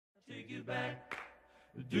you back.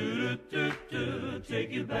 Do, do, do, do,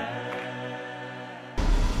 take you back.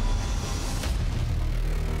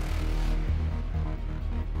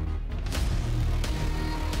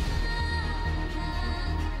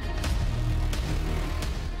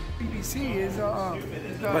 BBC is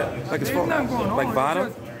like it's there's nothing going on. like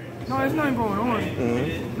Vada? No, there's nothing going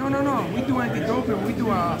on. No. We do anti-doping. We do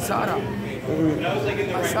Usada.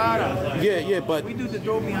 Usada. Yeah, but We do the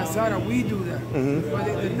doping Usada. We do that.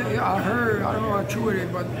 But I heard, I don't know how true it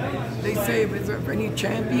is, but they say if it's any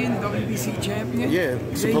champion, WBC champion. yeah,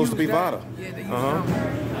 it's supposed to be that. Vada. Yeah, they use them.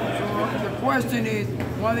 So the question is,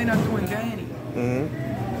 why they not doing Danny?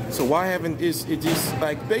 So why haven't is it just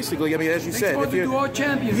like basically? I mean, as you said, Supposed to do all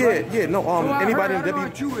champions. yeah, right? yeah, no, So I anybody heard, in I don't know how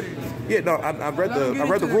W. true it is. Yeah, no, I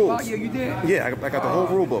read the rules. Yeah, you did. Yeah, I got the whole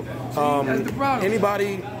rule book. That's the problem.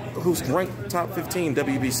 Anybody who's ranked top 15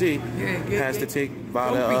 WBC has to take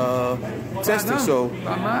Vada testing. So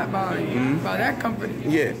by that company.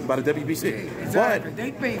 yeah, by the WBC. Yeah, exactly. But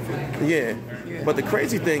They pay for it. yeah, but the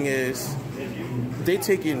crazy thing is they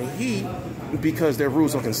take in heat because their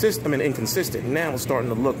rules are inconsistent. Now it's starting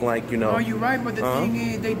to look like, you know. No, you're right, but the thing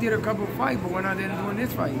is, they did a couple fights, but we're not doing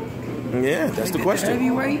this fight. Yeah, that's the question. The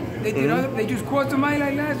heavyweight, they did other. They just caught somebody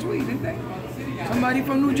like last week, didn't they? Somebody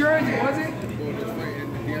from New Jersey, was it?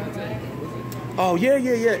 Oh yeah.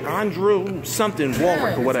 Andrew something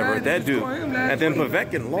Warwick or whatever. That dude. And then week.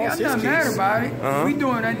 Povetkin lost I'm his not mad case. about it. We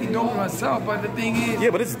doing anti-doping ourselves, but the thing is, Yeah,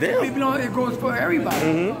 but it's them. people know it goes for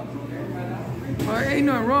everybody. Ain't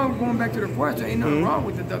nothing wrong, going back to the question, ain't nothing wrong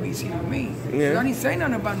with the WC with me. Yeah. I didn't say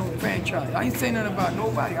nothing about no franchise. I ain't say nothing about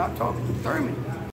nobody. I talked to Thurman.